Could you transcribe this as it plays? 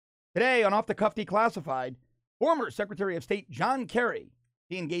Today on Off the Cuff Declassified, former Secretary of State John Kerry, is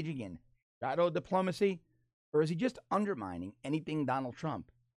he engaging in shadow diplomacy, or is he just undermining anything Donald Trump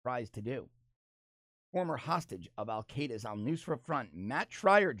tries to do? Former hostage of Al-Qaeda's al-Nusra Front, Matt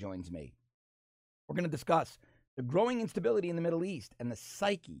Schreier, joins me. We're going to discuss the growing instability in the Middle East and the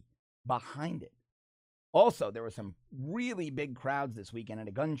psyche behind it. Also, there were some really big crowds this weekend at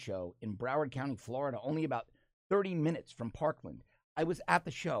a gun show in Broward County, Florida, only about 30 minutes from Parkland. I was at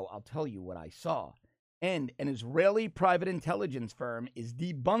the show. I'll tell you what I saw. And an Israeli private intelligence firm is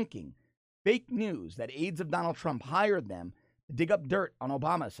debunking fake news that aides of Donald Trump hired them to dig up dirt on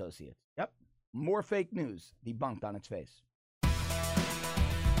Obama associates. Yep, more fake news debunked on its face.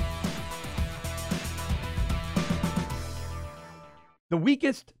 The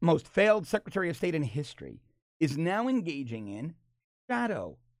weakest, most failed Secretary of State in history is now engaging in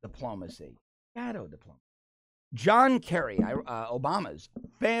shadow diplomacy. Shadow diplomacy. John Kerry, Obama's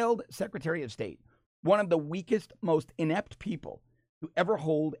failed Secretary of State, one of the weakest, most inept people to ever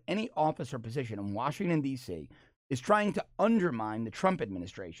hold any office or position in Washington, D.C., is trying to undermine the Trump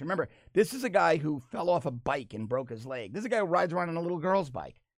administration. Remember, this is a guy who fell off a bike and broke his leg. This is a guy who rides around on a little girl's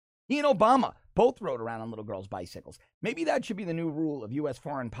bike. He and Obama both rode around on little girls' bicycles. Maybe that should be the new rule of U.S.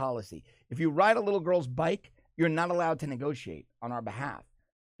 foreign policy. If you ride a little girl's bike, you're not allowed to negotiate on our behalf.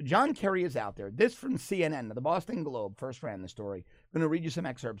 John Kerry is out there. This from CNN. The Boston Globe first ran the story. I'm going to read you some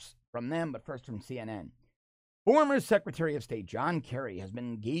excerpts from them, but first from CNN. Former Secretary of State John Kerry has been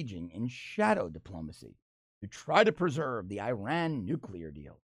engaging in shadow diplomacy to try to preserve the Iran nuclear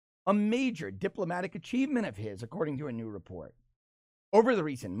deal, a major diplomatic achievement of his, according to a new report. Over the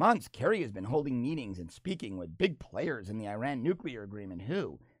recent months, Kerry has been holding meetings and speaking with big players in the Iran nuclear agreement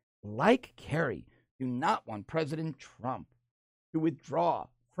who, like Kerry, do not want President Trump to withdraw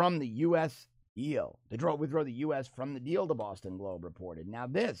from the U.S. deal, to withdraw the U.S. from the deal, the Boston Globe reported. Now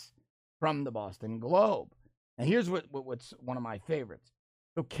this from the Boston Globe. Now here's what's one of my favorites.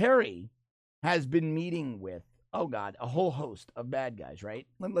 So Kerry has been meeting with, a whole host of bad guys, right?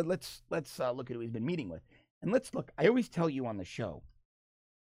 Let's look at who he's been meeting with. And let's look, I always tell you on the show,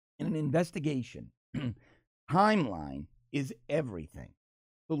 in an investigation, timeline is everything.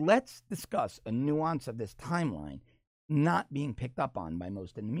 So let's discuss a nuance of this timeline not being picked up on by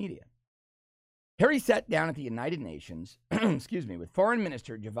most in the media. Kerry sat down at the United Nations, with Foreign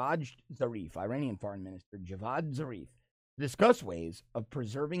Minister Javad Zarif, Iranian Foreign Minister Javad Zarif, to discuss ways of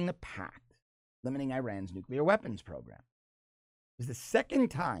preserving the pact, limiting Iran's nuclear weapons program. It was the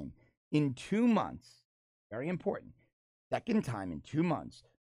second time in 2 months, very important, second time in 2 months,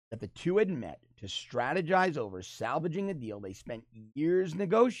 that the two had met to strategize over salvaging a deal they spent years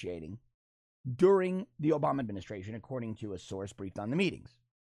negotiating during the Obama administration, according to a source briefed on the meetings.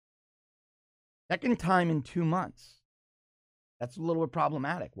 Second time in 2 months. That's a little bit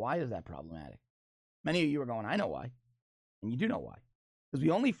problematic. Why is that problematic? Many of you are going, I know why. And you do know why. Because we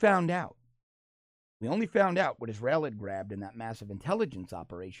only found out what Israel had grabbed in that massive intelligence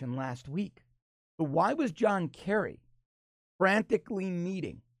operation last week. So why was John Kerry frantically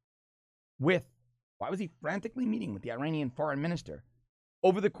meeting with the Iranian foreign minister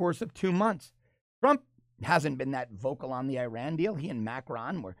over the course of 2 months? Trump hasn't been that vocal on the Iran deal. He and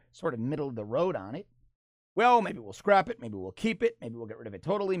Macron were sort of middle of the road on it. Well, maybe we'll scrap it. Maybe we'll keep it. Maybe we'll get rid of it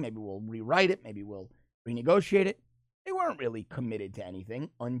totally. Maybe we'll rewrite it. Maybe we'll renegotiate it. They weren't really committed to anything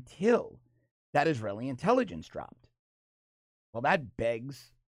until that Israeli intelligence dropped. Well, that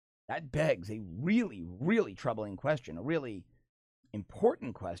begs a really, really troubling question, a really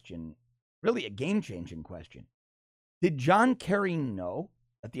important question, really a game-changing question. Did John Kerry know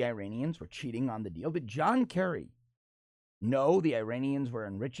that the Iranians were cheating on the deal? Did John Kerry know the Iranians were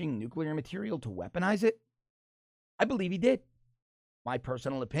enriching nuclear material to weaponize it? I believe he did. My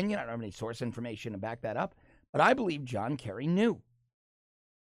personal opinion, I don't have any source information to back that up, but I believe John Kerry knew.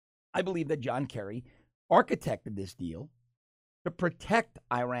 I believe that John Kerry architected this deal to protect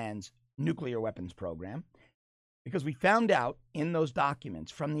Iran's nuclear weapons program, because we found out in those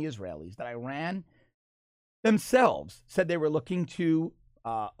documents from the Israelis that Iran themselves said they were looking to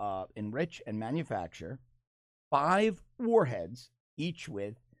enrich and manufacture 5 warheads, each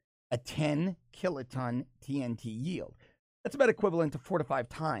with a 10 kiloton TNT yield. That's about equivalent to 4 to 5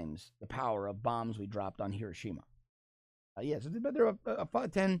 times the power of bombs we dropped on Hiroshima. Yes, but they're a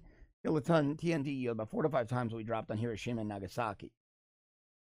 10 kiloton TNT yield, about 4 to 5 times what we dropped on Hiroshima and Nagasaki.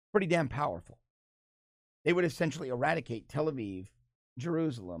 Pretty damn powerful. They would essentially eradicate Tel Aviv,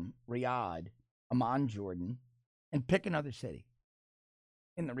 Jerusalem, Riyadh, Amman, Jordan, and pick another city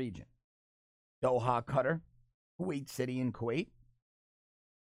in the region. Doha, Qatar, Kuwait City in Kuwait.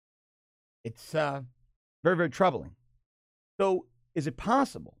 It's very, very troubling. So is it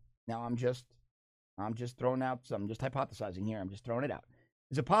possible Now I'm just throwing out some, I'm just hypothesizing here. I'm just throwing it out.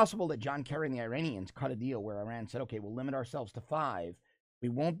 Is it possible that John Kerry and the Iranians cut a deal where Iran said, okay, we'll limit ourselves to 5. We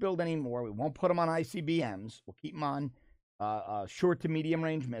won't build any more. We won't put them on ICBMs. We'll keep them on short to medium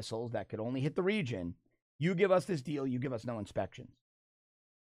range missiles that could only hit the region. You give us this deal. You give us no inspections.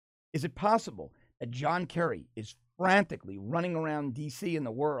 Is it possible that John Kerry is frantically running around D.C. and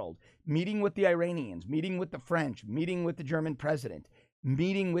the world, meeting with the Iranians, meeting with the French, meeting with the German president,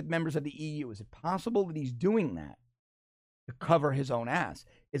 meeting with members of the EU? Is it possible that he's doing that to cover his own ass?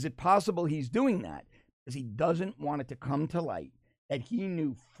 Is it possible he's doing that because he doesn't want it to come to light that he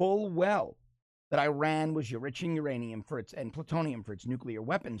knew full well that Iran was enriching uranium for its and plutonium for its nuclear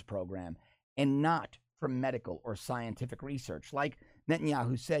weapons program and not for medical or scientific research? Like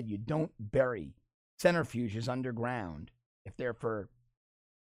Netanyahu said, you don't bury centrifuges underground if they're for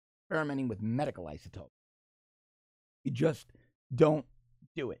experimenting with medical isotopes. You just don't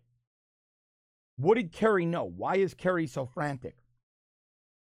do it. What did Kerry know? Why is Kerry so frantic?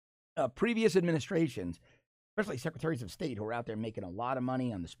 Previous administrations, especially secretaries of state who are out there making a lot of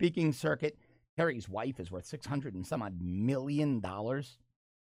money on the speaking circuit. Kerry's wife is worth $600 and some odd million.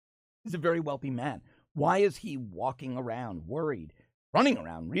 He's a very wealthy man. Why is he walking around worried, running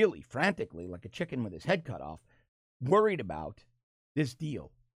around really frantically like a chicken with his head cut off, worried about this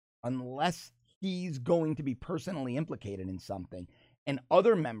deal? Unless he's going to be personally implicated in something, and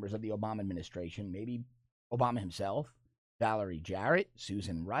other members of the Obama administration, maybe Obama himself, Valerie Jarrett,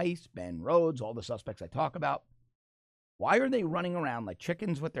 Susan Rice, Ben Rhodes, all the suspects I talk about, why are they running around like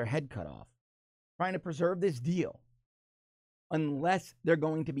chickens with their head cut off, trying to preserve this deal, unless they're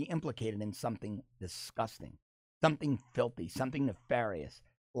going to be implicated in something disgusting, something filthy, something nefarious,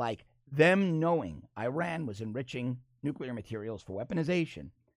 like them knowing Iran was enriching nuclear materials for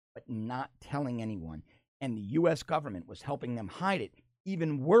weaponization, but not telling anyone, and the U.S. government was helping them hide it.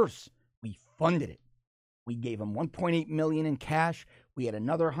 Even worse, we funded it. We gave them $1.8 million in cash. We had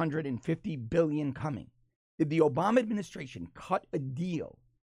another $150 billion coming. Did the Obama administration cut a deal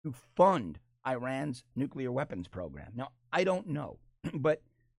to fund Iran's nuclear weapons program? Now, I don't know, but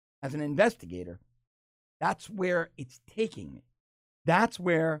as an investigator, that's where it's taking me. That's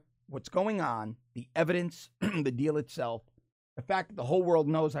where what's going on, the evidence, the deal itself, the fact that the whole world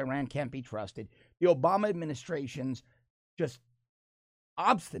knows Iran can't be trusted, the Obama administration's just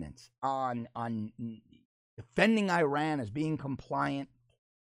obstinance on defending Iran as being compliant,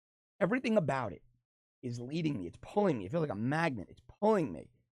 everything about it is leading me. It's pulling me. It feels like a magnet. It's pulling me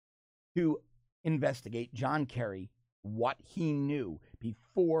to investigate John Kerry, what he knew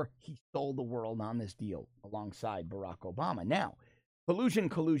before he sold the world on this deal alongside Barack Obama. Now, collusion.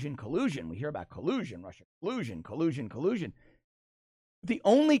 We hear about collusion, Russia collusion. The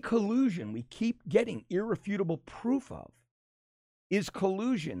only collusion we keep getting irrefutable proof of is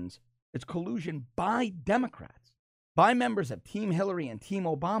collusion by Democrats, by members of Team Hillary and Team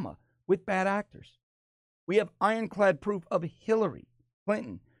Obama with bad actors. We have ironclad proof of Hillary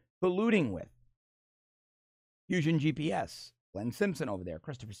Clinton colluding with Fusion GPS, Glenn Simpson over there,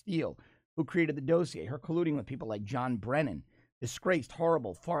 Christopher Steele, who created the dossier, her colluding with people like John Brennan, disgraced,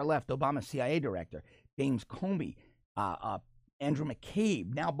 horrible, far-left Obama CIA director, James Comey, Andrew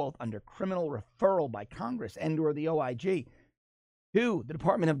McCabe, now both under criminal referral by Congress and or the OIG, to the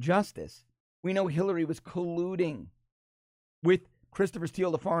Department of Justice. We know Hillary was colluding with Christopher Steele,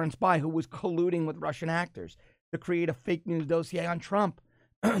 the foreign spy, who was colluding with Russian actors to create a fake news dossier on Trump.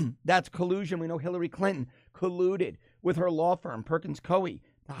 That's collusion. We know Hillary Clinton colluded with her law firm, Perkins Coie,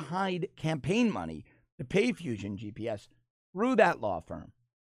 to hide campaign money to pay Fusion GPS through that law firm,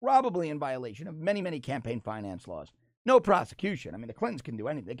 probably in violation of many, many campaign finance laws. No prosecution. I mean, the Clintons can do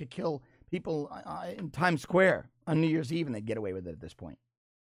anything. They could kill people in Times Square on New Year's Eve and they'd get away with it at this point.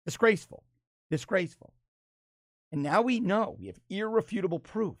 Disgraceful. And now we know, we have irrefutable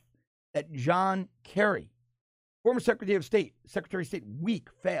proof that John Kerry, former Secretary of State, weak,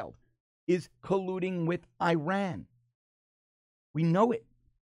 failed, is colluding with Iran. We know it.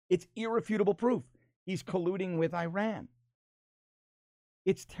 It's irrefutable proof. He's colluding with Iran.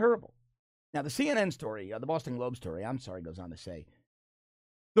 It's terrible. Now, the CNN story, the Boston Globe story, goes on to say,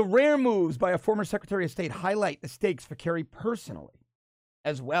 the rare moves by a former Secretary of State highlight the stakes for Kerry personally,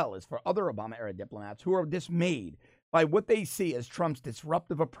 as well as for other Obama-era diplomats who are dismayed by what they see as Trump's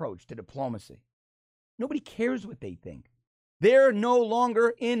disruptive approach to diplomacy. Nobody cares what they think. They're no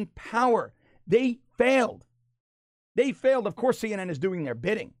longer in power. They failed. Of course, CNN is doing their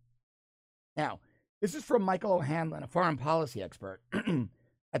bidding. Now, this is from Michael O'Hanlon, a foreign policy expert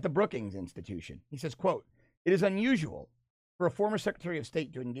at the Brookings Institution. He says, quote, "It is unusual for a former Secretary of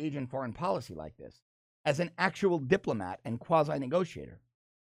State to engage in foreign policy like this as an actual diplomat and quasi-negotiator.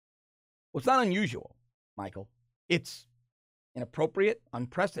 Well, it's not unusual, Michael. It's inappropriate,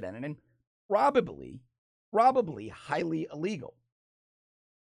 unprecedented, and probably highly illegal.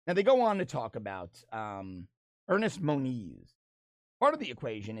 Now, they go on to talk about Ernest Moniz. Part of the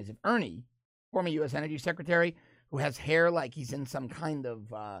equation is if Ernie, former U.S. Energy Secretary, who has hair like he's in some kind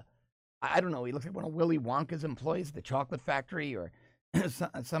of, I don't know, he looks like one of Willy Wonka's employees at the chocolate factory or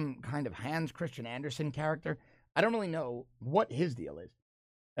some kind of Hans Christian Andersen character. I don't really know what his deal is.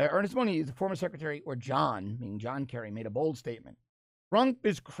 Ernest Moniz, the former secretary, or John, meaning John Kerry, made a bold statement. Trump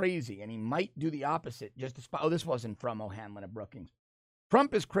is crazy, and he might do the opposite just to spite. Oh, this wasn't from O'Hanlon at Brookings.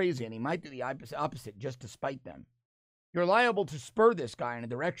 Trump is crazy, and he might do the opposite just to spite them. You're liable to spur this guy in a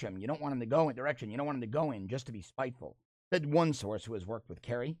direction. You don't want him to go in a direction. You don't want him to go in just to be spiteful, said one source who has worked with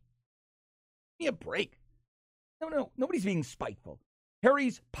Kerry. Give me a break. No, nobody's being spiteful.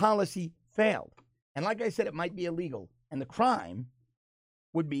 Kerry's policy failed. And like I said, it might be illegal. And the crime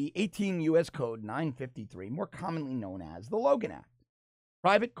would be 18 U.S. Code 953, more commonly known as the Logan Act.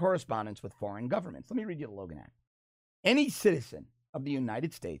 Private correspondence with foreign governments. Let me read you the Logan Act. Any citizen of the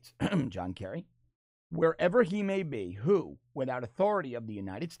United States, John Kerry, wherever he may be, who, without authority of the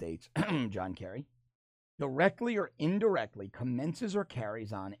United States, John Kerry, directly or indirectly commences or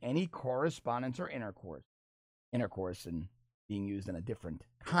carries on any correspondence or intercourse and being used in a different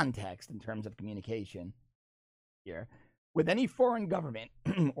context in terms of communication here, with any foreign government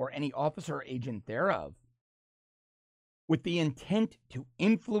or any officer or agent thereof, with the intent to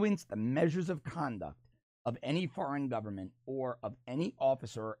influence the measures of conduct of any foreign government or of any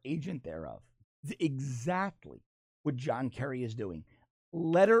officer or agent thereof. It's exactly what John Kerry is doing.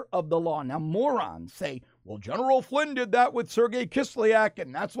 Letter of the law. Now, morons say, well, General Flynn did that with Sergei Kislyak,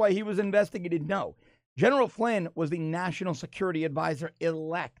 and that's why he was investigated. No. General Flynn was the National Security Advisor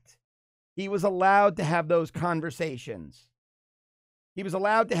elect. He was allowed to have those conversations. He was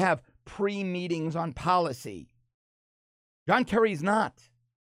allowed to have pre-meetings on policy. John Kerry's not.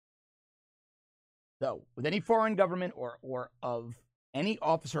 So, with any foreign government or of any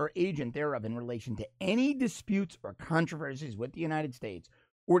officer or agent thereof in relation to any disputes or controversies with the United States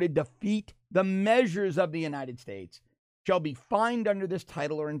or to defeat the measures of the United States shall be fined under this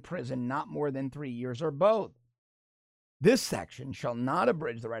title or in prison not more than 3 years or both. This section shall not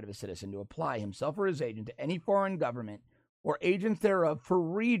abridge the right of a citizen to apply himself or his agent to any foreign government or agents thereof for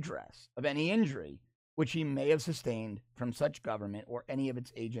redress of any injury which he may have sustained from such government or any of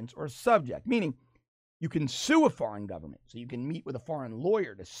its agents or subject. Meaning, you can sue a foreign government, so you can meet with a foreign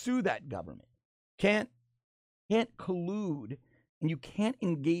lawyer to sue that government. Can't collude, and you can't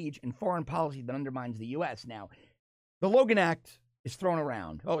engage in foreign policy that undermines the U.S. Now, the Logan Act is thrown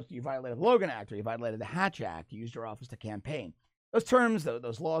around. Oh, you violated the Logan Act, or you violated the Hatch Act. You used your office to campaign. Those terms,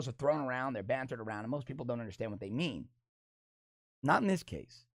 those laws are thrown around. They're bantered around, and most people don't understand what they mean. Not in this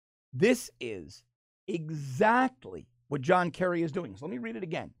case. This is exactly what John Kerry is doing. So let me read it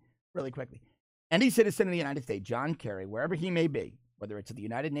again really quickly. Any citizen of the United States, John Kerry, wherever he may be, whether it's at the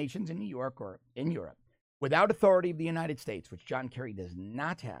United Nations in New York or in Europe, without authority of the United States, which John Kerry does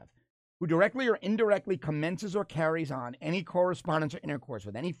not have, who directly or indirectly commences or carries on any correspondence or intercourse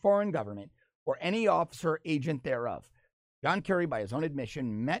with any foreign government or any officer or agent thereof. John Kerry, by his own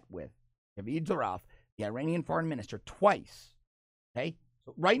admission, met with Javid Zarif, the Iranian foreign minister, twice. Okay?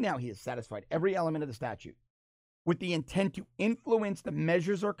 So right now he has satisfied every element of the statute, with the intent to influence the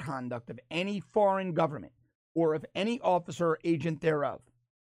measures or conduct of any foreign government or of any officer or agent thereof,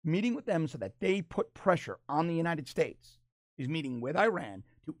 meeting with them so that they put pressure on the United States. He's meeting with Iran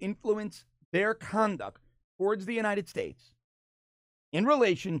to influence their conduct towards the United States in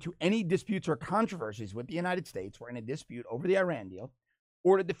relation to any disputes or controversies with the United States. We're in a dispute over the Iran deal,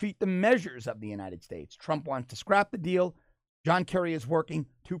 or to defeat the measures of the United States. Trump wants to scrap the deal. John Kerry is working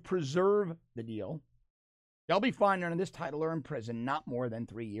to preserve the deal. They'll be fined under this title or in prison not more than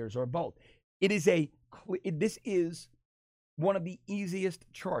 3 years or both. This is one of the easiest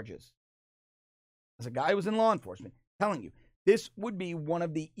charges. As a guy who was in law enforcement, telling you, this would be one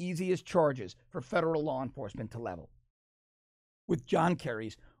of the easiest charges for federal law enforcement to level. With John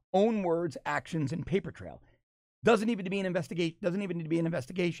Kerry's own words, actions, and paper trail. Doesn't even need to be an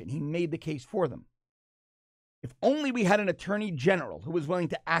investigation. He made the case for them. If only we had an attorney general who was willing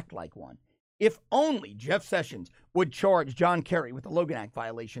to act like one. If only Jeff Sessions would charge John Kerry with the Logan Act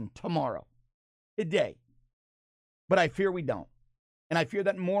violation tomorrow, today. But I fear we don't. And I fear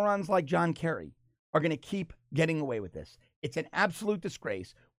that morons like John Kerry are going to keep getting away with this. It's an absolute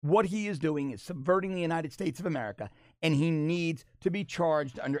disgrace. What he is doing is subverting the United States of America, and he needs to be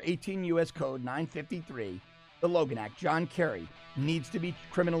charged under 18 U.S. Code 953, the Logan Act. John Kerry needs to be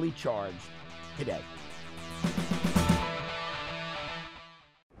criminally charged today.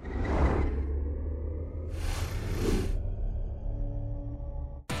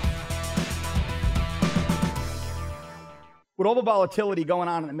 With all the volatility going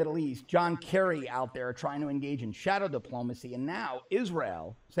on in the Middle East, John Kerry out there trying to engage in shadow diplomacy, and now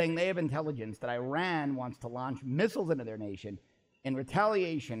Israel saying they have intelligence that Iran wants to launch missiles into their nation in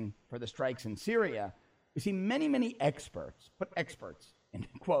retaliation for the strikes in Syria. We see many, many experts, put experts in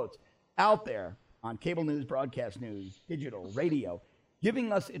quotes, out there on cable news, broadcast news, digital, radio,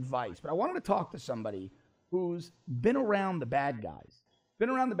 giving us advice. But I wanted to talk to somebody who's been around the bad guys,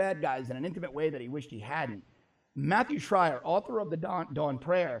 in an intimate way that he wished he hadn't. Matthew Schreier, author of the Dawn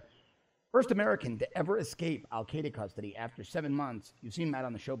Prayer, first American to ever escape al-Qaeda custody after 7 months. You've seen Matt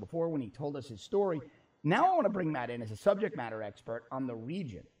on the show before when he told us his story. Now I want to bring Matt in as a subject matter expert on the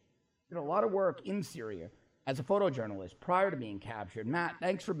region. Did a lot of work in Syria as a photojournalist prior to being captured. Matt,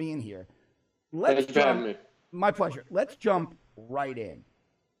 thanks for being here. Thanks for having me. My pleasure. Let's jump right in.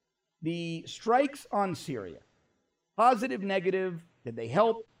 The strikes on Syria, positive, negative, did they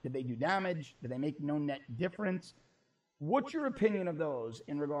help? Did they do damage? Did they make no net difference? What's your opinion of those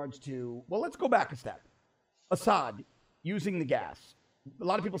in regards to, well, let's go back a step. Assad using the gas. A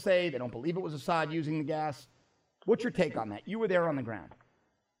lot of people say they don't believe it was Assad using the gas. What's your take on that? You were there on the ground.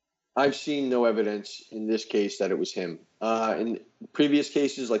 I've seen no evidence in this case that it was him. In previous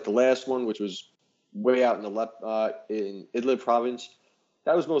cases, like the last one, which was way out in in Idlib province,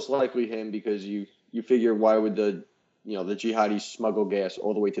 that was most likely him because you figure why would the jihadis smuggle gas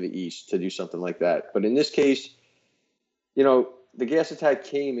all the way to the east to do something like that. But in this case, the gas attack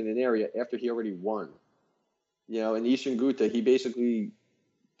came in an area after he already won. In eastern Ghouta, he basically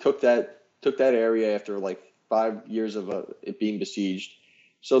took that area after like 5 years of it being besieged.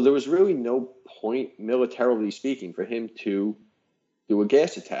 So there was really no point, militarily speaking, for him to do a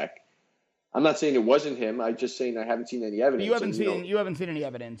gas attack. I'm not saying it wasn't him. I'm just saying I haven't seen any evidence. You haven't seen any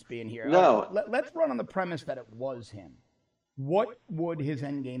evidence being here. No. Let's run on the premise that it was him. What would his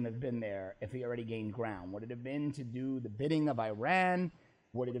end game have been there if he already gained ground? Would it have been to do the bidding of Iran?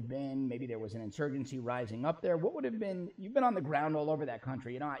 Would it have been maybe there was an insurgency rising up there? What would have been? You've been on the ground all over that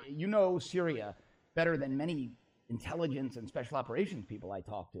country. You know Syria better than many intelligence and special operations people I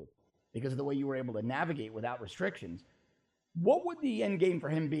talk to because of the way you were able to navigate without restrictions. What would the end game for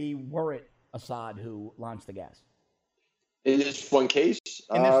him be were it Assad who launched the gas? In this one case?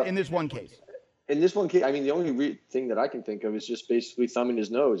 In this one case. In this one case, I mean, the only thing that I can think of is just basically thumbing his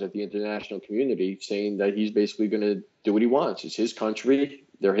nose at the international community, saying that he's basically going to do what he wants. It's his country.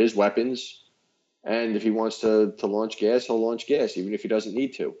 They're his weapons. And if he wants to launch gas, he'll launch gas, even if he doesn't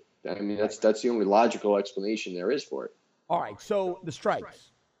need to. I mean, that's the only logical explanation there is for it. All right, so the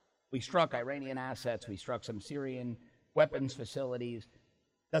strikes. We struck Iranian assets. We struck some Syrian weapons facilities.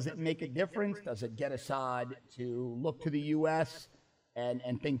 Does it make a difference? Does it get Assad to look to the U.S. and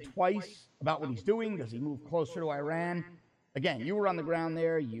think twice about what he's doing? Does he move closer to Iran? Again, you were on the ground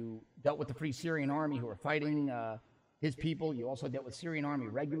there. You dealt with the Free Syrian Army who were fighting his people. You also dealt with Syrian Army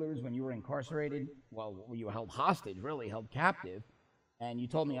regulars when you were incarcerated. Well, you were held hostage, really, held captive. And you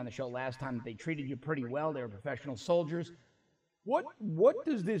told me on the show last time that they treated you pretty well. They were professional soldiers. What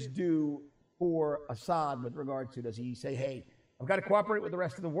does this do for Assad with regard to, does he say, hey, I've got to cooperate with the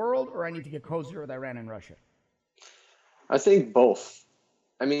rest of the world, or I need to get closer with Iran and Russia? I think both.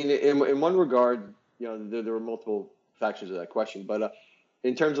 I mean, in one regard, there were multiple factors of that question. But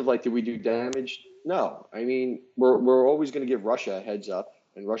in terms of did we do damage? No. I mean, we're always going to give Russia a heads up,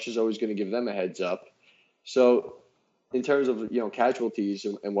 and Russia's always going to give them a heads up. So in terms of casualties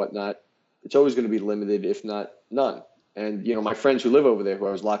and whatnot, it's always going to be limited, if not none. And my friends who live over there, who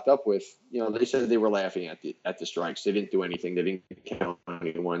I was locked up with, they said they were laughing at the strikes. They didn't do anything. They didn't kill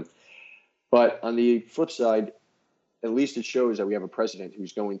anyone. But on the flip side, at least it shows that we have a president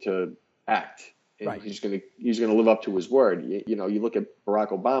who's going to act, and right. he's going to live up to his word. You look at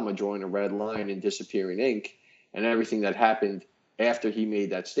Barack Obama drawing a red line and disappearing ink, and everything that happened after he made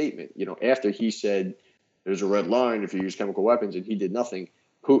that statement. After he said there's a red line if you use chemical weapons, and he did nothing,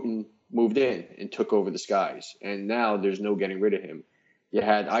 Putin moved in and took over the skies. And now there's no getting rid of him. You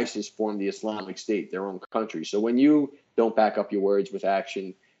had ISIS form the Islamic State, their own country. So when you don't back up your words with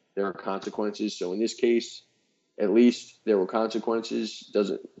action, there are consequences. So in this case, at least there were consequences.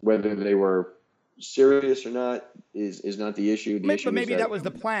 Whether they were serious or not is not the issue. But maybe that was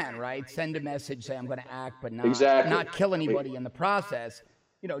the plan, right? Send a message, say I'm going to act, but not kill anybody in the process.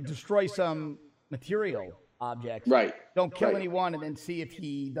 Destroy some material objects. Right. Don't kill anyone, and then see if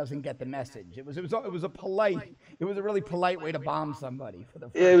he doesn't get the message. It was a really polite way to bomb somebody for the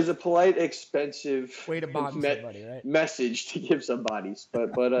first. It was a polite, expensive way to bomb somebody, right? Message to give somebody.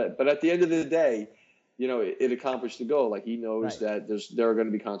 But at the end of the day, it accomplished the goal. He knows that there are going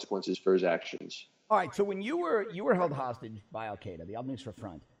to be consequences for his actions. All right. So when you were held hostage by Al Qaeda, the Al Nusra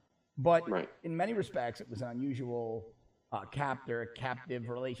Front, but in many respects it was an unusual captive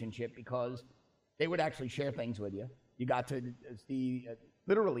relationship because they would actually share things with you. You got to see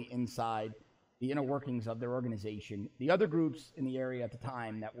literally inside the inner workings of their organization. The other groups in the area at the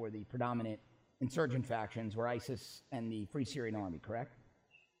time that were the predominant insurgent factions were ISIS and the Free Syrian Army, correct?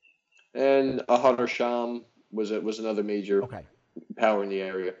 And Ahad al-Sham was another major power in the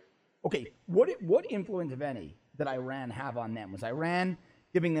area. Okay, what influence, if any, did Iran have on them? Was Iran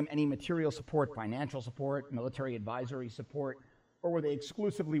giving them any material support, financial support, military advisory support, or were they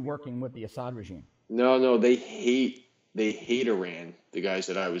exclusively working with the Assad regime? No, they hate Iran. The guys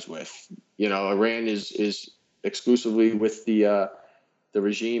that I was with, Iran is exclusively with the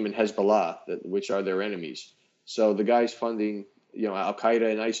regime and Hezbollah, which are their enemies. So the guys funding, Al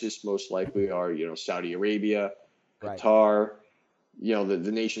Qaeda and ISIS most likely are, Saudi Arabia, Qatar,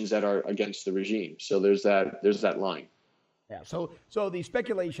 the nations that are against the regime. So there's that line. Yeah. So the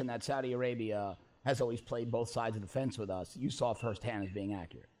speculation that Saudi Arabia has always played both sides of the fence with us, you saw firsthand as being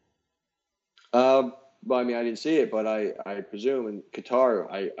accurate. Well, I mean, I didn't see it, but I presume in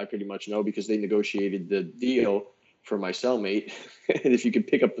Qatar, I pretty much know because they negotiated the deal for my cellmate. And if you could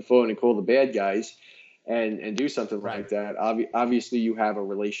pick up the phone and call the bad guys and do something like that, obviously you have a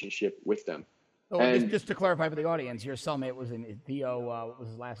relationship with them. So and just to clarify for the audience, your cellmate was in Theo, what was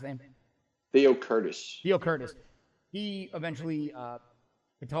his last name? Theo Curtis. Theo Curtis. He eventually,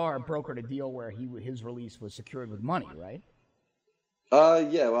 Qatar brokered a deal where his release was secured with money, right?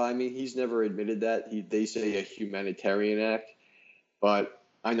 Yeah, well, I mean, he's never admitted that. They say a humanitarian act, but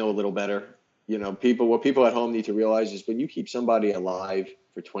I know a little better. What people at home need to realize is when you keep somebody alive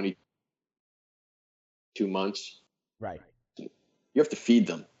for 22 months, right? You have to feed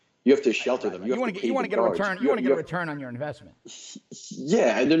them. You have to shelter them. You want to get a return. You want to get a return on your investment.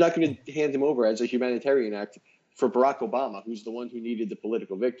 Yeah, and they're not going to hand him over as a humanitarian act for Barack Obama, who's the one who needed the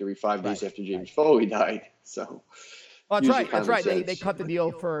political victory 5 days after James Foley died. So. Well, that's right. They cut the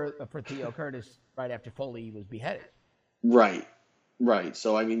deal for Theo Curtis right after Foley was beheaded. Right.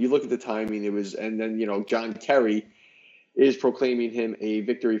 So, I mean, you look at the timing, and then, John Kerry is proclaiming him a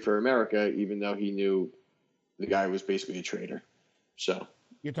victory for America, even though he knew the guy was basically a traitor. So.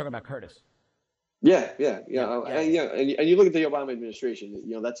 You're talking about Curtis. Yeah. And you look at the Obama administration,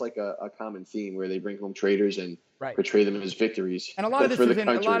 that's like a common theme where they bring home traitors and portray them as victories. And a lot of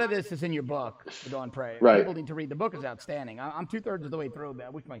this is in your book, The Dawn Prey. People need to read the book. Is outstanding. I'm 2/3 of the way through. I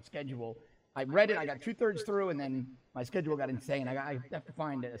wish my schedule. I read it. I got 2/3 through, and then my schedule got insane. I have to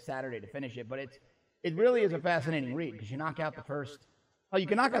find a Saturday to finish it. But it really is a fascinating read because you knock out the first. Oh, you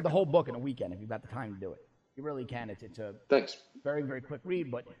can knock out the whole book in a weekend if you've got the time to do it. You really can. It's a very, very quick read,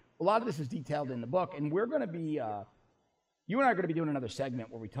 but a lot of this is detailed in the book, and we're going to be, you and I are going to be doing another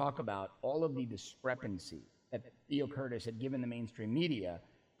segment where we talk about all of the discrepancy that Theo Curtis had given the mainstream media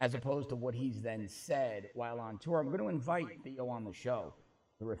as opposed to what he's then said while on tour. I'm going to invite Theo on the show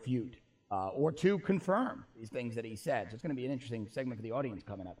to refute or to confirm these things that he said. So it's going to be an interesting segment for the audience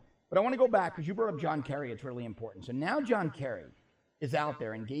coming up. But I want to go back because you brought up John Kerry. It's really important. So now John Kerry is out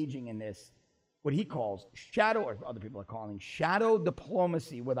there engaging in this, what he calls shadow, or other people are calling shadow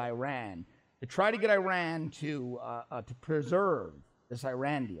diplomacy with Iran to try to get Iran to preserve this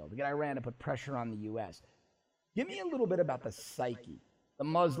Iran deal, to get Iran to put pressure on the U.S. Give me a little bit about the psyche, the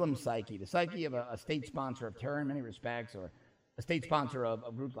Muslim psyche, the psyche of a state sponsor of terror in many respects, or a state sponsor of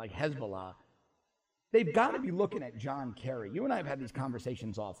groups like Hezbollah. They've got to be looking at John Kerry. You and I have had these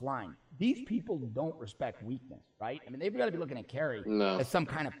conversations offline. These people don't respect weakness, right? I mean, they've got to be looking at Kerry as some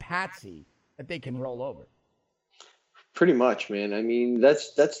kind of patsy that they can roll over. Pretty much, man. I mean,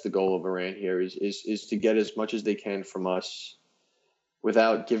 that's the goal of Iran here is to get as much as they can from us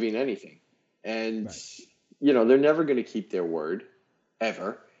without giving anything. And, they're never going to keep their word,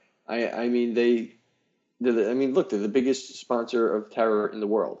 ever. I mean, look, they're the biggest sponsor of terror in the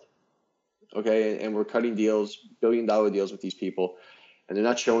world. Okay, and we're cutting deals, billion-dollar deals with these people, and they're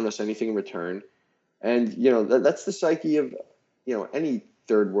not showing us anything in return. And that's the psyche of any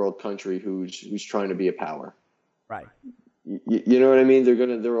third world country who's trying to be a power. Right. You know what I mean?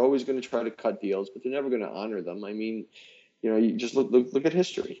 They're always gonna try to cut deals, but they're never gonna honor them. I mean, you just look at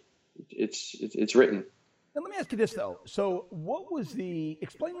history. It's written. Now, let me ask you this though. So,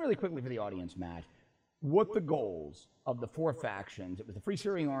 explain really quickly for the audience, Matt, what the goals of the four factions? It was the Free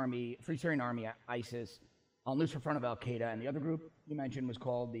Syrian Army, ISIS, Al-Nusra Front of Al-Qaeda, and the other group you mentioned was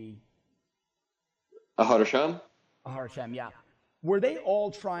called the Ahad al-Sham. Ahad al-Sham, yeah. Were they all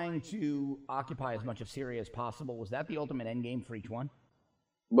trying to occupy as much of Syria as possible? Was that the ultimate end game for each one?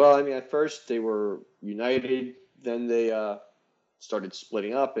 Well, I mean, at first they were united. Then they started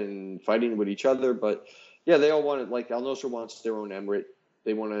splitting up and fighting with each other. But, yeah, they all wanted, like Al-Nusra wants their own emirate.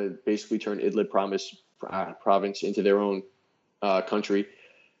 They want to basically turn Idlib province province into their own country.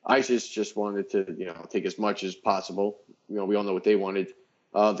 ISIS just wanted to, take as much as possible. We all know what they wanted.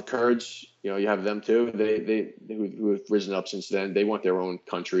 The Kurds, you have them too. Who have risen up since then. They want their own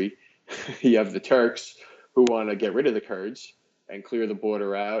country. You have the Turks who want to get rid of the Kurds and clear the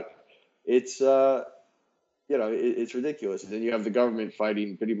border out. It's it's ridiculous. And then you have the government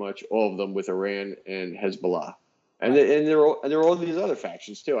fighting pretty much all of them with Iran and Hezbollah. And there are all these other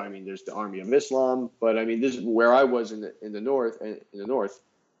factions too. I mean, there's the Army of Islam, but I mean, this is where I was in the north.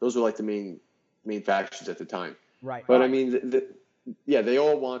 Those were like the main factions at the time. Right. But I mean, they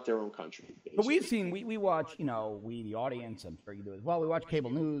all want their own country. Basically. But we've seen, we watch, we, the audience, I'm sure you do as well. We watch cable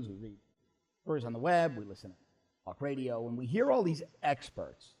news, we read stories on the web, we listen to talk radio, and we hear all these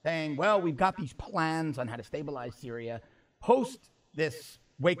experts saying, well, we've got these plans on how to stabilize Syria post this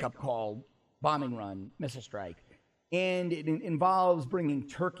wake-up call, bombing run, missile strike. And it involves bringing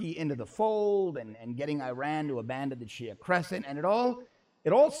Turkey into the fold and getting Iran to abandon the Shia Crescent. And it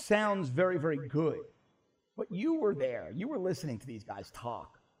all sounds very, very good. But you were there. You were listening to these guys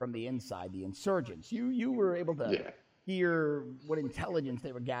talk from the inside, the insurgents. You were able to hear what intelligence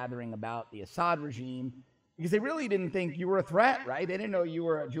they were gathering about the Assad regime, because they really didn't think you were a threat, right? They didn't know you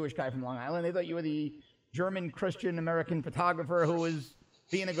were a Jewish guy from Long Island. They thought you were the German Christian American photographer who was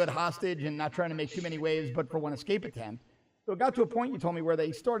being a good hostage and not trying to make too many waves, but for one escape attempt. So it got to a point, you told me, where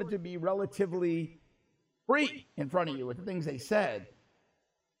they started to be relatively free in front of you with the things they said.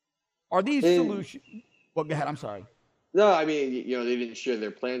 Are these solutions? Well, go ahead. I'm sorry. No, I mean, they didn't share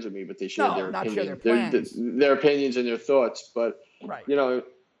their plans with me, but they shared their opinions, their opinions and their thoughts. But right.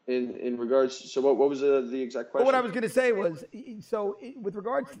 In regards, so what was the exact question? Well, what I was going to say was, with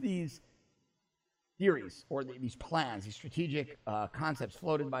regards to these theories or these plans, these strategic concepts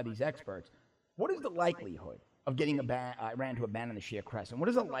floated by these experts, what is the likelihood of getting Iran to abandon the Shia Crescent? What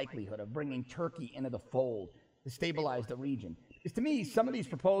is the likelihood of bringing Turkey into the fold to stabilize the region? Because to me, some of these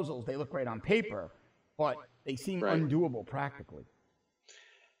proposals, they look great on paper, but they seem undoable practically.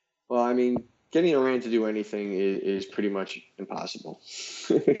 Well, I mean, getting Iran to do anything is pretty much impossible.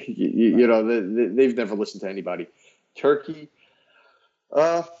 They've never listened to anybody. Turkey,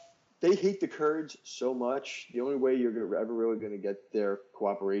 they hate the Kurds so much. The only way you're ever really going to get their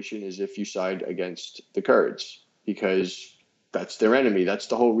cooperation is if you side against the Kurds, because that's their enemy. That's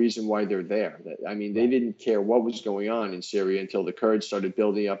the whole reason why they're there. I mean, they didn't care what was going on in Syria until the Kurds started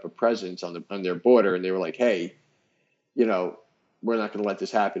building up a presence on their border, and they were like, hey, we're not going to let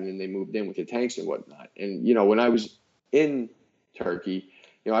this happen. And they moved in with the tanks and whatnot. And, when I was in Turkey,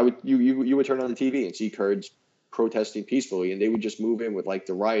 you would turn on the TV and see Kurds protesting peacefully, and they would just move in with like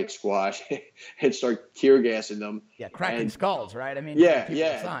the riot squad and start tear gassing them. Yeah, cracking skulls, right? I mean,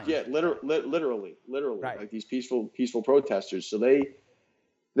 literally, right. Like these peaceful protesters. So they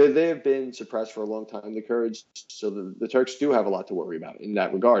have been suppressed for a long time, the Kurds. So the Turks do have a lot to worry about in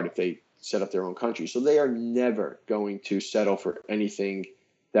that regard if they set up their own country. So they are never going to settle for anything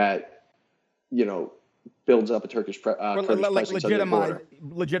that builds up a Kurdish presence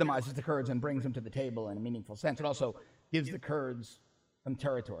legitimizes the Kurds and brings them to the table in a meaningful sense. It also gives the Kurds some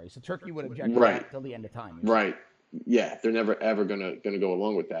territory. So Turkey would object to that till the end of time. Right. Yeah, they're never ever gonna go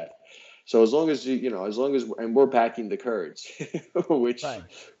along with that. So as long as and we're backing the Kurds, which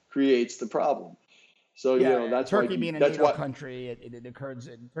creates the problem. So that's Turkey being a NATO country, the Kurds,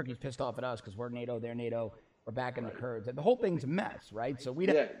 Turkey's pissed off at us because we're NATO, they're NATO. We're backing the Kurds. And the whole thing's a mess, right? So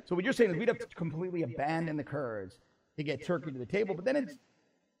so what you're saying is we'd have to completely abandon the Kurds to get Turkey to the table. But then it's,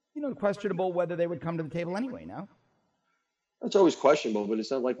 questionable whether they would come to the table anyway, no? That's always questionable, but it's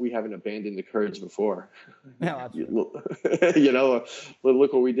not like we haven't abandoned the Kurds before. No, absolutely.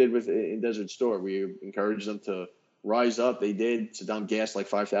 Look what we did in Desert Storm. We encouraged them to rise up. They did. Saddam gassed like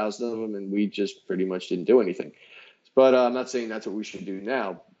 5,000 of them, and we just pretty much didn't do anything. But I'm not saying that's what we should do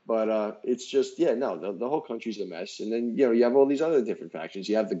now. But it's just, the whole country's a mess. And then, you have all these other different factions.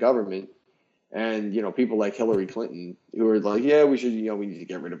 You have the government and, people like Hillary Clinton who are like, we should, we need to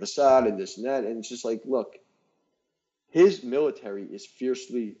get rid of Assad and this and that. And it's just like, look, his military is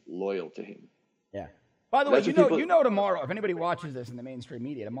fiercely loyal to him. Yeah. By the way, tomorrow, if anybody watches this in the mainstream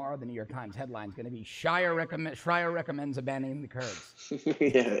media, tomorrow the New York Times headline is going to be Schreier recommends abandoning the Kurds.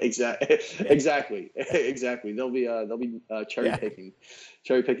 Yeah, exactly. They'll be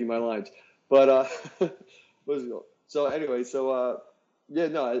cherry picking my lines. But so anyway, as far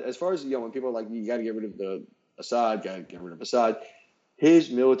as when people are like, you got to get rid of Assad, his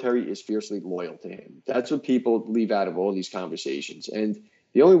military is fiercely loyal to him. That's what people leave out of all these conversations. And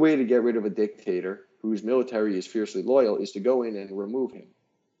the only way to get rid of a dictator whose military is fiercely loyal is to go in and remove him.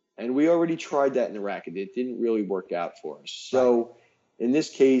 And we already tried that in Iraq, and it didn't really work out for us. So in this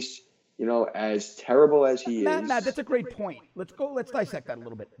case, as terrible as he Matt, is. Matt, that's a great point. Let's dissect that a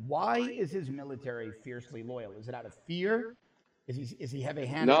little bit. Why is his military fiercely loyal? Is it out of fear? Is he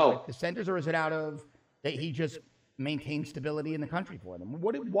heavy-handed No. with dissenters, or is it out of that he just maintains stability in the country for them?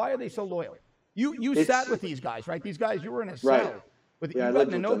 Why are they so loyal? You sat with these guys, right? These guys, you were in a cell. Right. With, Yeah, you've I gotten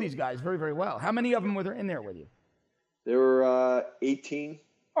lived to with know them. these guys very, very well. How many of them were there in there with you? There were 18.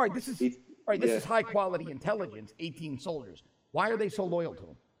 All right, this is Yeah. high-quality intelligence, 18 soldiers. Why are they so loyal to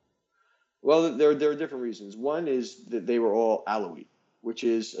him? Well, there are different reasons. One is that they were all Alawite, which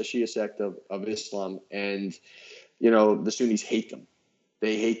is a Shia sect of Islam, and the Sunnis hate them.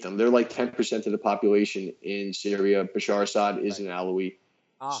 They hate them. They're like 10% of the population in Syria. Bashar Assad is an Alawi.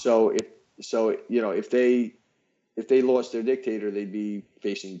 So if they lost their dictator, they'd be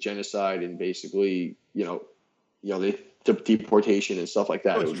facing genocide and basically deportation and stuff like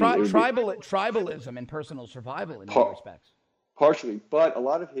that. So it's tribalism and personal survival in many respects. Partially, but a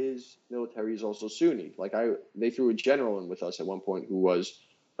lot of his military is also Sunni. They threw a general in with us at one point who was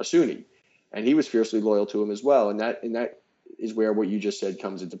a Sunni, and he was fiercely loyal to him as well. And that is where what you just said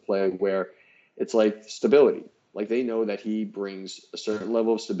comes into play, where it's like stability. Like they know that he brings a certain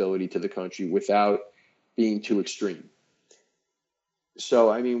level of stability to the country without being too extreme. So,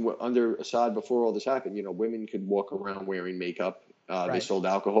 I mean, under Assad, before all this happened, women could walk around wearing makeup. They sold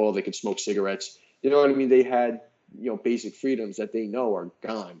alcohol. They could smoke cigarettes. You know what I mean? They had basic freedoms that they know are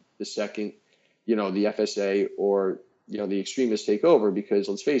gone the second, the FSA or, the extremists take over, because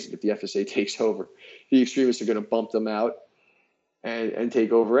let's face it, if the FSA takes over, the extremists are going to bump them out and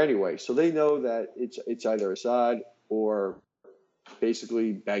take over anyway. So they know that it's either Assad or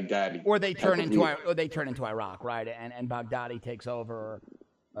basically Baghdadi. Or they turn into Iraq, right? And Baghdadi takes over,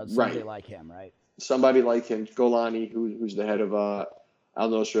 or somebody like him, right? Somebody like him, Golani, who's the head of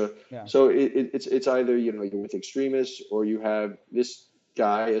al-Nusra. Yeah. So it's either you're with extremists, or you have this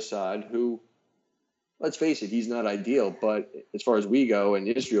guy Assad, who, let's face it, he's not ideal, but as far as we go and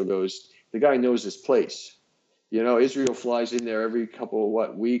Israel goes, the guy knows his place. Israel flies in there every couple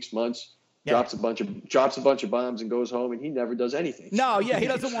of weeks, months, drops a bunch of bombs and goes home, and he never does anything. No, yeah, he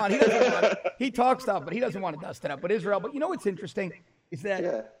doesn't want he talks stuff, but he doesn't want to dust it up. But Israel, but what's interesting is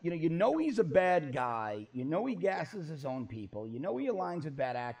that he's a bad guy. He gasses his own people. He aligns with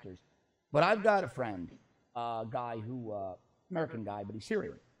bad actors. But I've got a friend, guy who American guy, but he's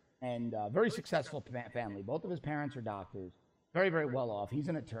Syrian, and very successful family. Both of his parents are doctors, very, very well off. He's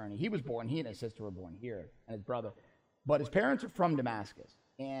an attorney. He and his sister were born here, and his brother. But his parents are from Damascus,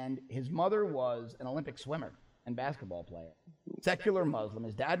 and his mother was an Olympic swimmer and basketball player, secular Muslim.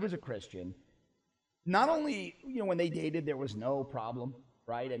 His dad was a Christian. Not only, when they dated, there was no problem,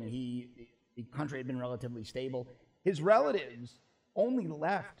 right? I mean, the country had been relatively stable. His relatives only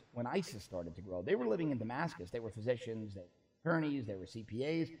left when ISIS started to grow. They were living in Damascus. They were physicians, they were attorneys, they were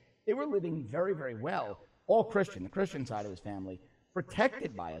CPAs. They were living very, very well, all Christian, the Christian side of his family,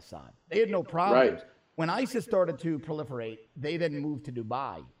 protected by Assad. They had no problems. Right. When ISIS started to proliferate, they then moved to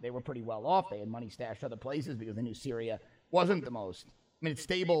Dubai. They were pretty well off. They had money stashed other places because they knew Syria wasn't the most. It's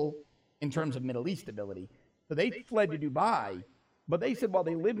stable in terms of Middle East stability. So they fled to Dubai, but they said while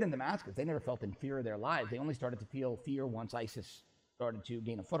they lived in Damascus, they never felt in fear of their lives. They only started to feel fear once ISIS started to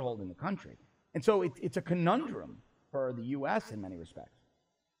gain a foothold in the country. And so it's a conundrum for the U.S. in many respects.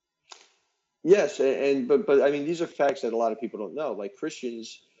 Yes, but I mean, these are facts that a lot of people don't know. Like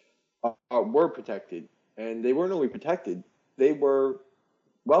Christians were protected, and they weren't only protected; they were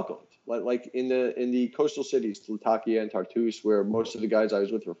welcomed. Like in the coastal cities, Latakia and Tartus, where most of the guys I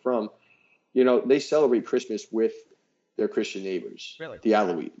was with were from. They celebrate Christmas with their Christian neighbors. Really? The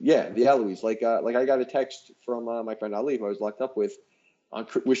Alawite. Yeah, the Alawites. Like I got a text from my friend Ali, who I was locked up with, on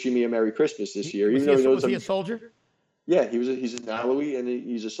wishing me a Merry Christmas this year. Was he a soldier? Yeah, he's an Alawi, and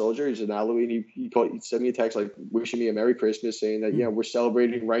he's a soldier. He's an Alawi, and he sent me a text like wishing me a Merry Christmas, saying that we're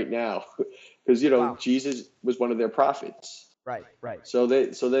celebrating right now, because Wow. Jesus was one of their prophets. Right. So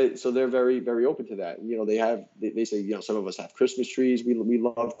they're very, very open to that. They say some of us have Christmas trees. We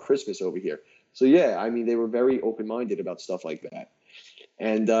love Christmas over here. So yeah, I mean they were very open minded about stuff like that,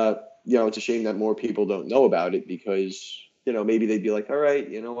 and it's a shame that more people don't know about it, because maybe they'd be like, all right,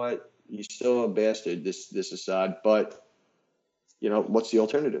 you know what? He's still a bastard, this Assad, but what's the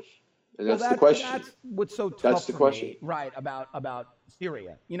alternative? And that's the question. That's what's so tough. That's the question, me, right? About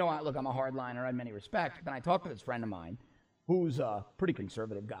Syria. Look, I'm a hardliner in many respects. But I talked to this friend of mine, who's a pretty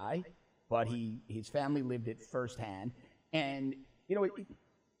conservative guy, but his family lived it firsthand. And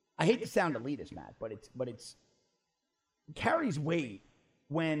I hate to sound elitist, Matt, but it carries weight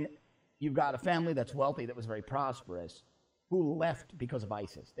when you've got a family that's wealthy, that was very prosperous, who left because of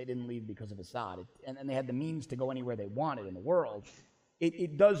ISIS. They didn't leave because of Assad. And they had the means to go anywhere they wanted in the world.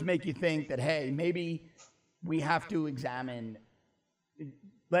 it does make you think that, hey, maybe we have to examine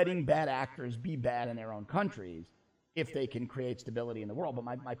letting bad actors be bad in their own countries if they can create stability in the world.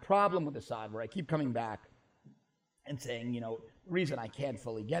 But my problem with Assad, where I keep coming back and saying, the reason I can't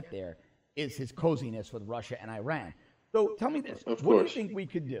fully get there is his coziness with Russia and Iran. So tell me this. What do you think we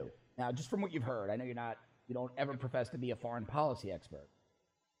could do? Now, just from what you've heard, I know you don't ever profess to be a foreign policy expert.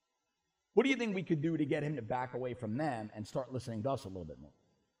 What do you think we could do to get him to back away from them and start listening to us a little bit more?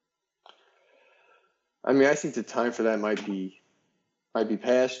 I mean, I think the time for that might be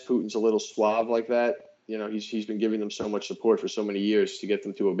past. Putin's a little suave like that. He's been giving them so much support for so many years. To get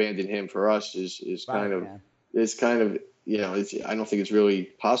them to abandon him for us is kind of I don't think it's really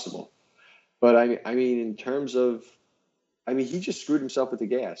possible. But I mean, in terms of, he just screwed himself with the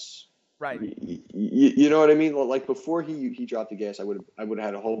gas. Right. You know what I mean? Like before he dropped the gas, I would have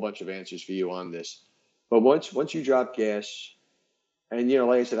had a whole bunch of answers for you on this. But once you drop gas, and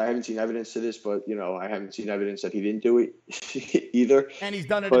like I said, I haven't seen evidence to this, but I haven't seen evidence that he didn't do it either. And he's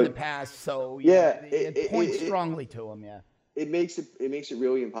done it in the past, so it points strongly to him. Yeah. It makes it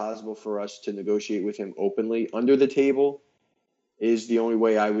really impossible for us to negotiate with him openly. Under the table is the only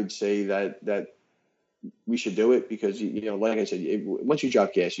way I would say that we should do it, because like I said, once you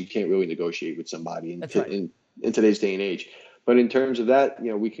drop gas, you can't really negotiate with somebody in today's day and age. But in terms of that,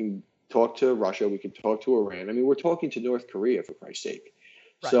 we can talk to Russia, we can talk to Iran. I mean, we're talking to North Korea, for Christ's sake.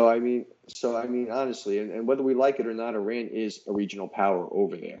 Right. So I mean, honestly, and whether we like it or not, Iran is a regional power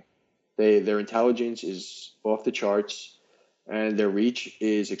over there. Their intelligence is off the charts, and their reach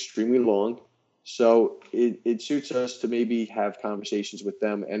is extremely long. So it suits us to maybe have conversations with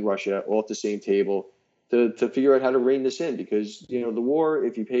them and Russia all at the same table to figure out how to rein this in, because the war,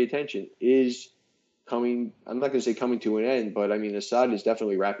 if you pay attention, is coming. I'm not going to say coming to an end, but I mean, Assad is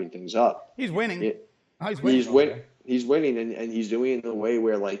definitely wrapping things up. He's winning. He's winning, and he's doing it in a way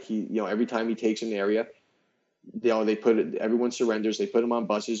where, like, every time he takes an area, everyone surrenders. They put him on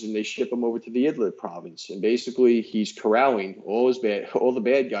buses and they ship him over to the Idlib province, and basically he's corralling all the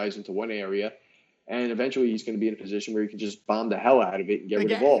bad guys into one area, and eventually he's going to be in a position where he can just bomb the hell out of it and get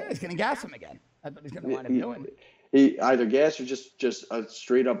rid of all. Yeah, he's going to gas them again. That's what he's going to wind up doing. He either gas or just a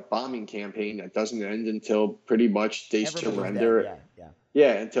straight up bombing campaign that doesn't end until pretty much they surrender.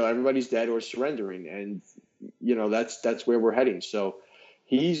 Yeah, until everybody's dead or surrendering, and that's where we're heading. So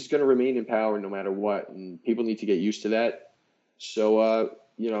he's going to remain in power no matter what, and people need to get used to that. So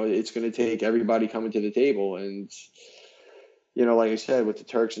it's going to take everybody coming to the table, and like I said, with the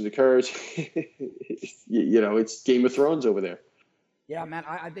Turks and the Kurds, it's Game of Thrones over there. Yeah, man,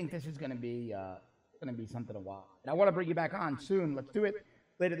 I think this is going to be something to watch. And I want to bring you back on soon. Let's do it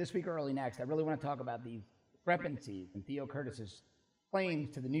later this week or early next. I really want to talk about these discrepancies in Theo Curtis's claims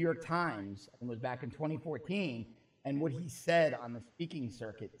to the New York Times. I think it was back in 2014, and what he said on the speaking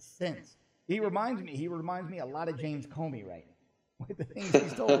circuit since. He reminds me a lot of James Comey right now, with the things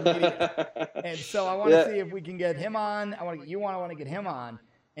he's told the media. And so I want to see if we can get him on. I want to get him on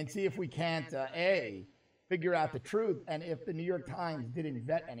and see if we can't figure out the truth. And if the New York Times didn't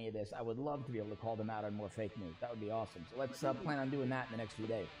vet any of this, I would love to be able to call them out on more fake news. That would be awesome. So let's plan on doing that in the next few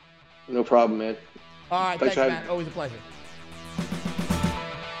days. No problem, man. All right, thanks Matt. Always a pleasure.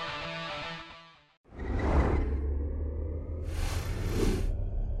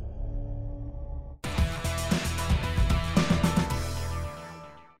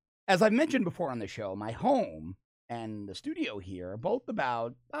 As I've mentioned before on the show, my home and the studio here are both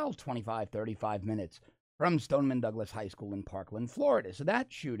about 25, 35 minutes from Stoneman Douglas High School in Parkland, Florida. So that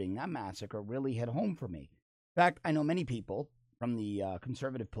massacre really hit home for me. In fact, I know many people from the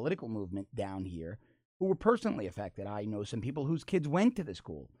conservative political movement down here who were personally affected. I know some people whose kids went to the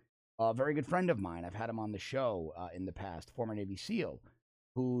school. A very good friend of mine, I've had him on the show in the past, former Navy SEAL,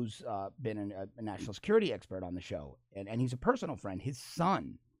 who's been a national security expert on the show. And he's a personal friend. His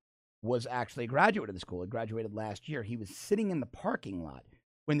son was actually a graduate of the school. He graduated last year. He was sitting in the parking lot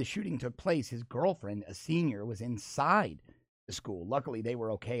when the shooting took place. His girlfriend, a senior, was inside the school. Luckily, they were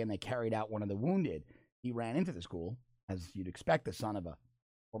okay, and they carried out one of the wounded. He ran into the school, as you'd expect the son of a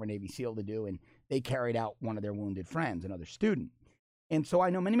former Navy SEAL to do, and they carried out one of their wounded friends, another student. And so I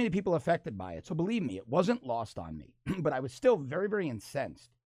know many, many people affected by it. So believe me, it wasn't lost on me. But I was still very, very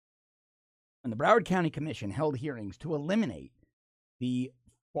incensed when the Broward County Commission held hearings to eliminate the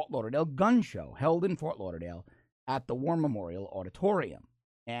Fort Lauderdale gun show held in Fort Lauderdale at the War Memorial Auditorium.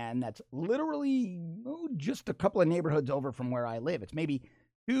 And that's literally just a couple of neighborhoods over from where I live. It's maybe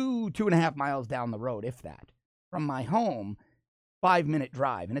 2.5 miles down the road, if that. From my home, 5-minute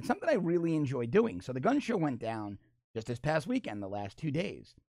drive. And it's something I really enjoy doing. So the gun show went down just this past weekend, the last 2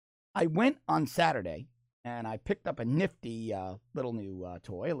 days. I went on Saturday and I picked up a nifty little new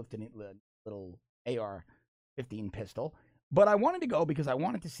toy, a little AR-15 pistol. But I wanted to go because I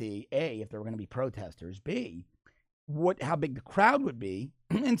wanted to see, A, if there were going to be protesters, B, how big the crowd would be,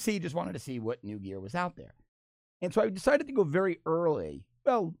 and C, just wanted to see what new gear was out there. And so I decided to go very early,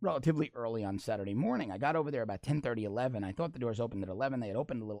 well, relatively early on Saturday morning. I got over there about 10:30, 11. I thought the doors opened at 11. They had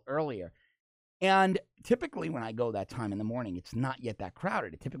opened a little earlier. And typically when I go that time in the morning, it's not yet that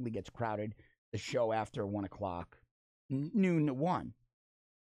crowded. It typically gets crowded the show after 1 o'clock, noon to 1.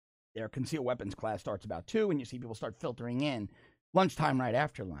 Their concealed weapons class starts about 2, and you see people start filtering in lunchtime right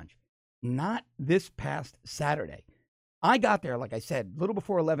after lunch. Not this past Saturday. I got there, like I said, a little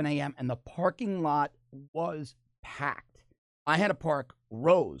before 11 a.m., and the parking lot was packed. I had to park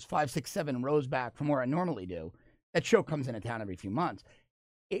rows, 5, 6, 7 rows back from where I normally do. That show comes into town every few months.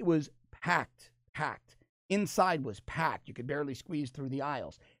 It was packed. Inside was packed. You could barely squeeze through the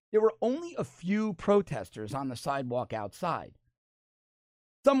aisles. There were only a few protesters on the sidewalk outside.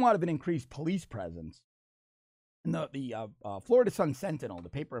 Somewhat of an increased police presence. And the Florida Sun-Sentinel, the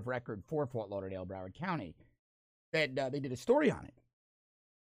paper of record for Fort Lauderdale, Broward County, they did a story on it.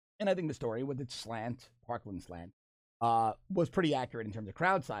 And I think the story, with its slant, Parkland slant, was pretty accurate in terms of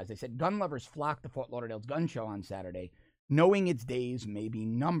crowd size. They said gun lovers flocked to Fort Lauderdale's gun show on Saturday, knowing its days may be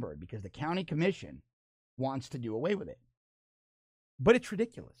numbered because the county commission wants to do away with it. But it's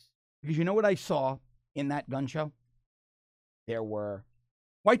ridiculous. Because you know what I saw in that gun show? There were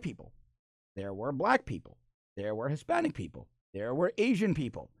white people. There were black people. There were Hispanic people. There were Asian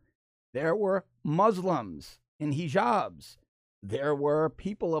people. There were Muslims in hijabs. There were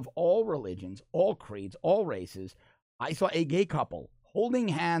people of all religions, all creeds, all races. I saw a gay couple holding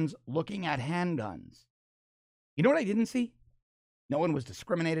hands, looking at handguns. You know what I didn't see? No one was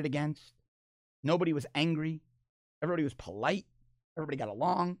discriminated against. Nobody was angry. Everybody was polite. Everybody got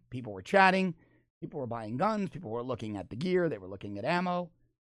along. People were chatting. People were buying guns. People were looking at the gear. They were looking at ammo.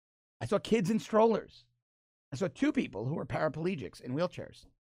 I saw kids in strollers. I saw 2 people who were paraplegics in wheelchairs.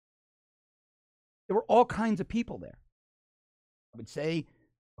 There were all kinds of people there. I would say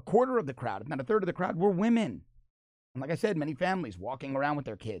a quarter of the crowd, if not a third of the crowd, were women. And like I said, many families walking around with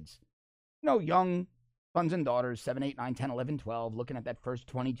their kids. You know, young sons and daughters, 7, 8, 9, 10, 11, 12, looking at that first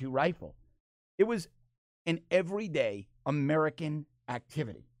 .22 rifle. It was an everyday American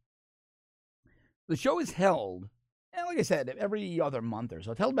activity. The show is held, and like I said, every other month or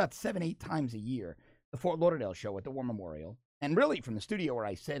so. It's held about 7, 8 times a year. The Fort Lauderdale show at the War Memorial. And really, from the studio where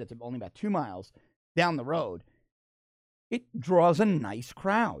I sit, it's only about 2 miles down the road. It draws a nice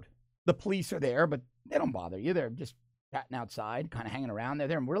crowd. The police are there, but they don't bother you. They're just chatting outside, kind of hanging around. They're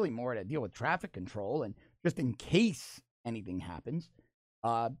there really more to deal with traffic control and just in case anything happens.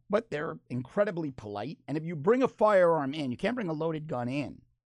 But they're incredibly polite. And if you bring a firearm in, you can't bring a loaded gun in.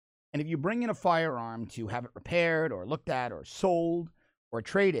 And if you bring in a firearm to have it repaired or looked at or sold or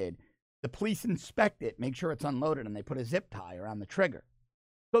traded, the police inspect it, make sure it's unloaded, and they put a zip tie around the trigger.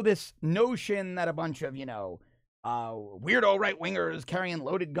 So this notion that a bunch of, weirdo right-wingers carrying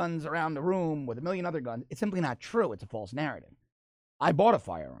loaded guns around the room with a million other guns, it's simply not true. It's a false narrative. I bought a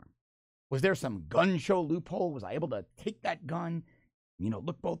firearm. Was there some gun show loophole? Was I able to take that gun,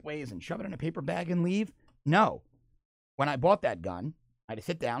 look both ways and shove it in a paper bag and leave? No. When I bought that gun, I had to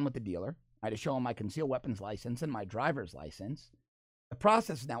sit down with the dealer. I had to show him my concealed weapons license and my driver's license. The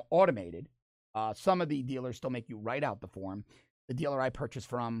process is now automated. Some of the dealers still make you write out the form. The dealer I purchased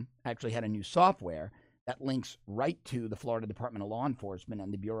from actually had a new software that links right to the Florida Department of Law Enforcement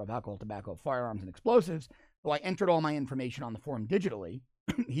and the Bureau of Alcohol, Tobacco, Firearms, and Explosives. So I entered all my information on the form digitally.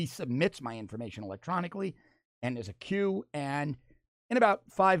 He submits my information electronically, and there's a queue. And in about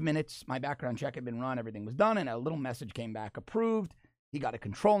 5 minutes, my background check had been run. Everything was done, and a little message came back, approved. He got a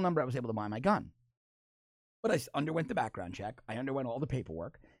control number. I was able to buy my gun. But I underwent the background check. I underwent all the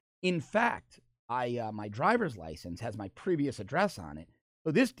paperwork. In fact, my driver's license has my previous address on it.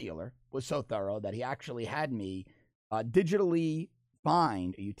 So this dealer was so thorough that he actually had me digitally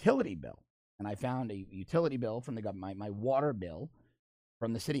find a utility bill. And I found a utility bill from the government, my water bill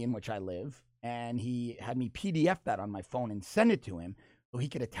from the city in which I live. And he had me PDF that on my phone and send it to him so he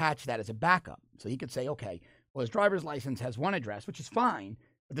could attach that as a backup. So he could say, okay, well, his driver's license has one address, which is fine.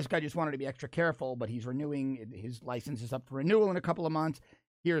 But this guy just wanted to be extra careful, but he's renewing. His license is up for renewal in a couple of months.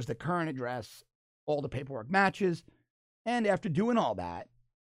 Here's the current address. All the paperwork matches. And after doing all that,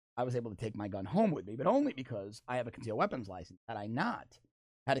 I was able to take my gun home with me, but only because I have a concealed weapons license. Had I not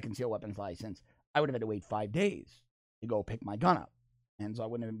had a concealed weapons license, I would have had to wait 5 days to go pick my gun up. And so I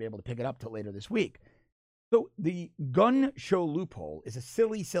wouldn't have been able to pick it up till later this week. So the gun show loophole is a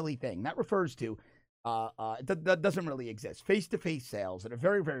silly, silly thing. That refers to, that doesn't really exist. Face-to-face sales that are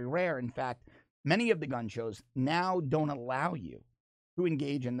very, very rare. In fact, many of the gun shows now don't allow you to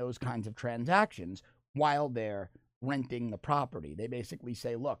engage in those kinds of transactions while they're renting the property. They basically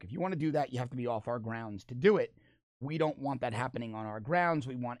say, look, if you want to do that, you have to be off our grounds to do it. We don't want that happening on our grounds.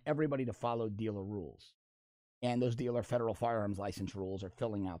 We want everybody to follow dealer rules. And those dealer federal firearms license rules are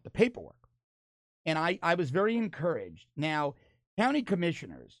filling out the paperwork. And I was very encouraged. Now, county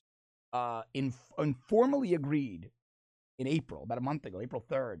commissioners informally agreed in April, about a month ago, April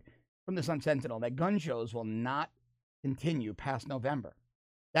 3rd, from the Sun-Sentinel, that gun shows will not continue past November.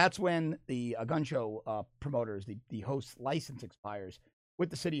 That's when the gun show promoters, the host's license expires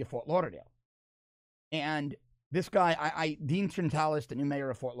with the city of Fort Lauderdale. And this guy, Dean Trentalis, the new mayor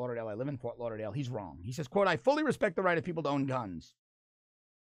of Fort Lauderdale, I live in Fort Lauderdale, he's wrong. He says, quote, I fully respect the right of people to own guns.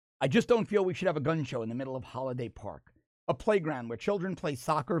 I just don't feel we should have a gun show in the middle of Holiday Park, a playground where children play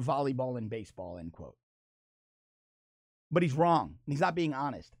soccer, volleyball, and baseball, end quote. But he's wrong. He's not being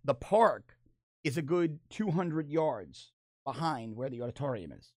honest. The park is a good 200 yards behind where the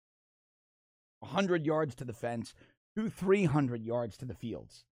auditorium is. 100 yards to the fence, 300 yards to the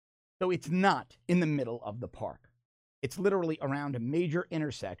fields. So it's not in the middle of the park. It's literally around a major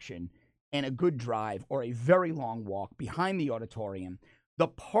intersection and a good drive or a very long walk behind the auditorium. The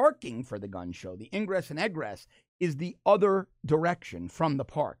parking for the gun show, the ingress and egress, is the other direction from the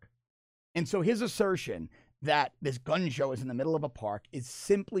park. And so his assertion that this gun show is in the middle of a park is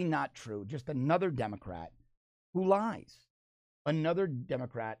simply not true. Just another Democrat who lies. Another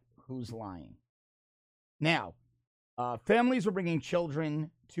Democrat who's lying. Now, families were bringing children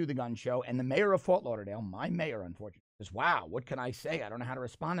to the gun show, and the mayor of Fort Lauderdale, my mayor, unfortunately, says, wow, what can I say? I don't know how to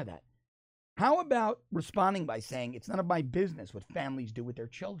respond to that. How about responding by saying it's none of my business what families do with their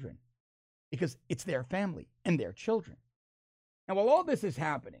children, because it's their family and their children. Now, while all this is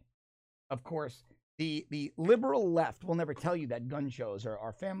happening, of course, the liberal left will never tell you that gun shows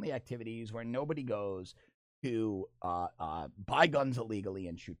are family activities where nobody goes to buy guns illegally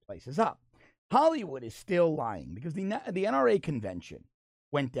and shoot places up. Hollywood is still lying because the NRA convention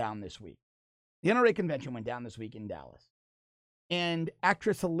went down this week. The NRA convention went down this week in Dallas. And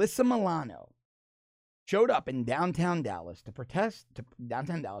actress Alyssa Milano showed up in downtown Dallas to protest the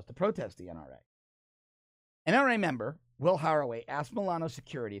NRA. An NRA member, Will Haraway, asked Milano's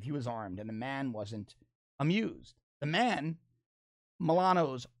security if he was armed, and the man wasn't amused. The man,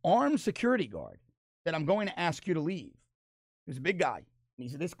 Milano's armed security guard, said, I'm going to ask you to leave. He was a big guy. And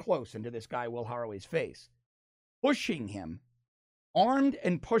he's this close into this guy, Will Haraway's face, pushing him, armed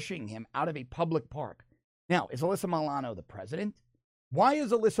and pushing him out of a public park. Now, is Alyssa Milano the president? Why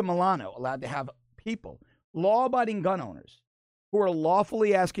is Alyssa Milano allowed to have people, law-abiding gun owners, who are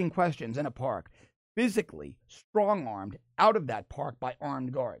lawfully asking questions in a park, physically strong-armed out of that park by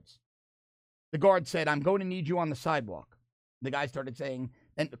armed guards? The guard said, I'm going to need you on the sidewalk. The guy started saying,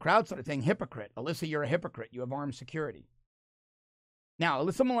 and the crowd started saying, hypocrite. Alyssa, you're a hypocrite. You have armed security. Now,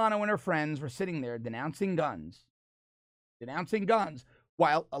 Alyssa Milano and her friends were sitting there denouncing guns,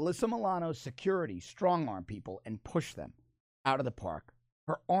 while Alyssa Milano's security strong-armed people and pushed them out of the park,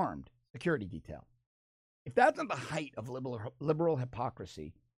 her armed security detail. If that's not the height of liberal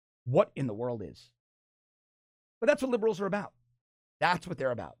hypocrisy, what in the world is? But that's what liberals are about. That's what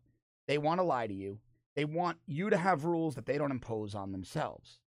they're about. They want to lie to you. They want you to have rules that they don't impose on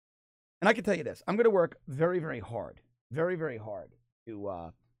themselves. And I can tell you this, I'm going to work very, very hard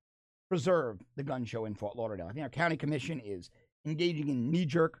to preserve the gun show in Fort Lauderdale. I think our county commission is engaging in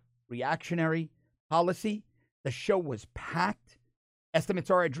knee-jerk reactionary policy. The show was packed.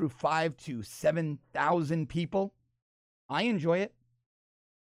 Estimates are it drew 5,000 to 7,000 people. I enjoy it.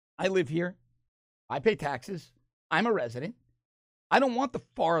 I live here. I pay taxes. I'm a resident. I don't want the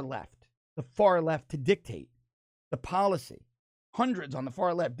far left to dictate the policy. Hundreds on the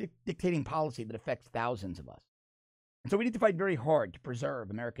far left dictating policy that affects thousands of us. And so we need to fight very hard to preserve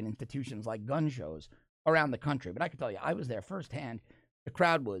American institutions like gun shows around the country. But I can tell you, I was there firsthand. The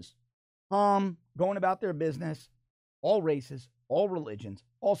crowd was calm, going about their business, all races, all religions,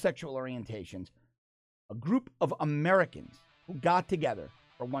 all sexual orientations. A group of Americans who got together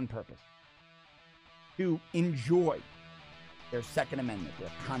for one purpose: to enjoy their Second Amendment, their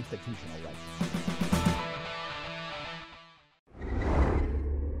constitutional rights.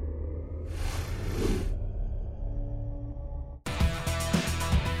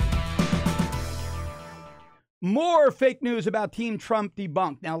 More fake news about Team Trump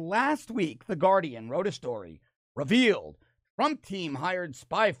debunked. Now, last week, The Guardian wrote a story, revealed Trump team hired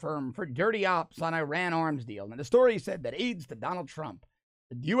spy firm for dirty ops on Iran arms deal. And the story said that aides to Donald Trump,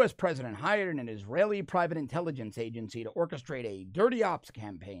 the U.S. president, hired an Israeli private intelligence agency to orchestrate a dirty ops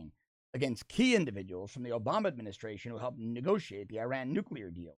campaign against key individuals from the Obama administration who helped negotiate the Iran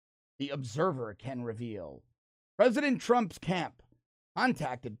nuclear deal. The Observer can reveal. President Trump's camp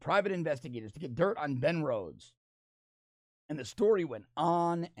contacted private investigators to get dirt on Ben Rhodes. And the story went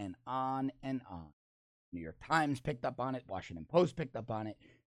on and on and on. New York Times picked up on it. Washington Post picked up on it.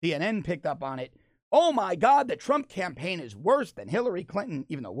 CNN picked up on it. Oh, my God, the Trump campaign is worse than Hillary Clinton,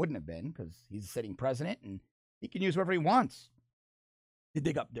 even though it wouldn't have been because he's a sitting president and he can use whatever he wants to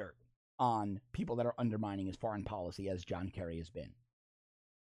dig up dirt on people that are undermining his foreign policy, as John Kerry has been.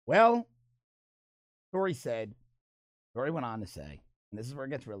 Well, story went on to say, and this is where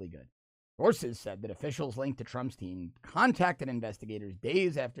it gets really good. Sources said that officials linked to Trump's team contacted investigators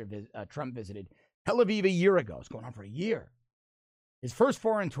days after Trump visited Tel Aviv a year ago. It's going on for a year. His first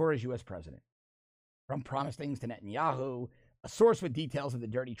foreign tour as U.S. president. Trump promised things to Netanyahu. A source with details of the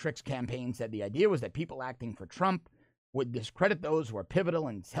Dirty Tricks campaign said the idea was that people acting for Trump would discredit those who are pivotal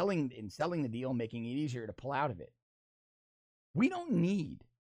in selling the deal, making it easier to pull out of it. We don't need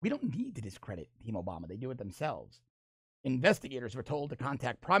to discredit Team Obama. They do it themselves. Investigators were told to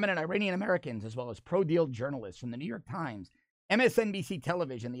contact prominent Iranian Americans as well as pro-deal journalists from the New York Times, MSNBC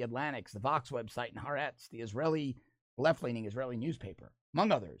Television, The Atlantic, the Vox website, and Haaretz, the left-leaning Israeli newspaper,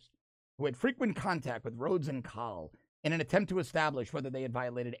 among others, who had frequent contact with Rhodes and Kahl in an attempt to establish whether they had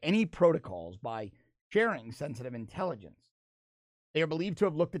violated any protocols by sharing sensitive intelligence. They are believed to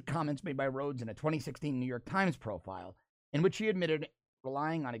have looked at comments made by Rhodes in a 2016 New York Times profile in which he admitted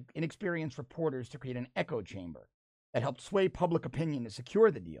relying on inexperienced reporters to create an echo chamber that helped sway public opinion to secure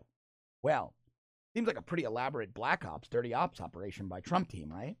the deal. Well, seems like a pretty elaborate black ops, dirty ops operation by Trump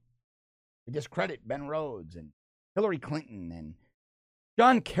team, right? To discredit Ben Rhodes and Hillary Clinton and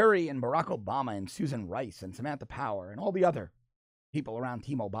John Kerry and Barack Obama and Susan Rice and Samantha Power and all the other people around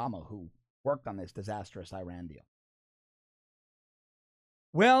Team Obama who worked on this disastrous Iran deal.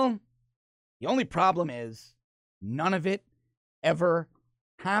 Well, the only problem is none of it ever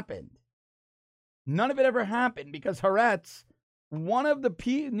happened. None of it ever happened because Haaretz, one of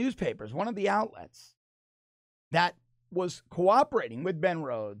the newspapers, one of the outlets that was cooperating with Ben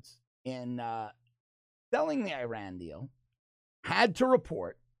Rhodes in selling the Iran deal, had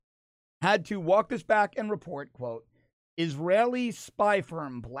to walk this back and report, quote, Israeli spy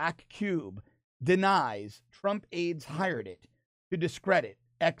firm Black Cube denies Trump aides hired it to discredit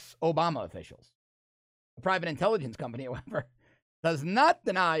ex-Obama officials. The private intelligence company, however, does not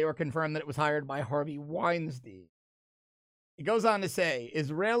deny or confirm that it was hired by Harvey Weinstein. It goes on to say,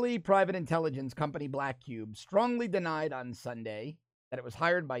 Israeli private intelligence company Black Cube strongly denied on Sunday that it was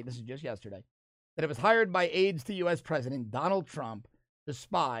hired by, this is just yesterday, that it was hired by aides to U.S. President Donald Trump to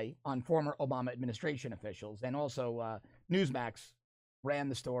spy on former Obama administration officials. And also Newsmax ran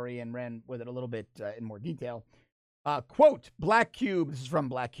the story and ran with it a little bit in more detail. Quote, Black Cube, this is from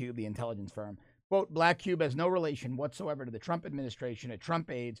Black Cube, the intelligence firm, quote, Black Cube has no relation whatsoever to the Trump administration or Trump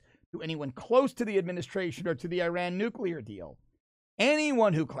aides, to anyone close to the administration or to the Iran nuclear deal.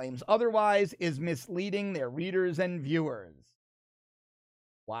 Anyone who claims otherwise is misleading their readers and viewers.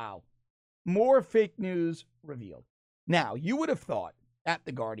 Wow. More fake news revealed. Now, you would have thought that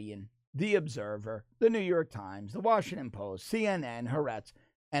The Guardian, The Observer, The New York Times, The Washington Post, CNN, Haaretz,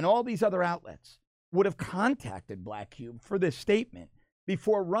 and all these other outlets would have contacted Black Cube for this statement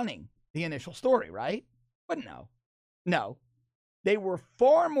before running the initial story, right? But no. They were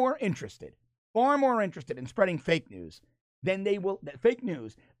far more interested in spreading fake news than fake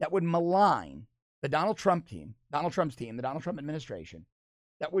news that would malign the Donald Trump's team, the Donald Trump administration,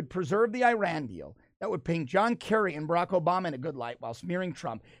 that would preserve the Iran deal, that would paint John Kerry and Barack Obama in a good light while smearing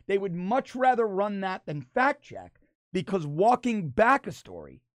Trump. They would much rather run that than fact check, because walking back a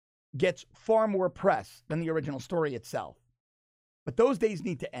story gets far more press than the original story itself. But those days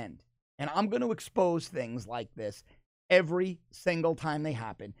need to end. And I'm going to expose things like this every single time they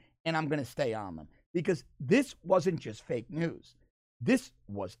happen, and I'm going to stay on them. Because this wasn't just fake news. This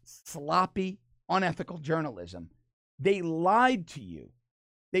was sloppy, unethical journalism. They lied to you.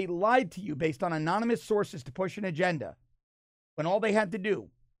 They lied to you based on anonymous sources to push an agenda, when all they had to do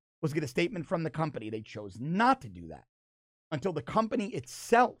was get a statement from the company. They chose not to do that until the company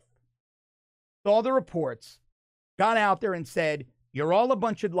itself saw the reports, got out there and said, you're all a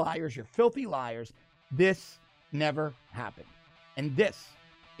bunch of liars, you're filthy liars. This never happened. And this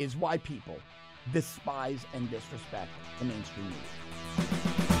is why people despise and disrespect the mainstream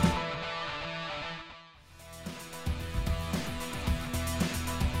media.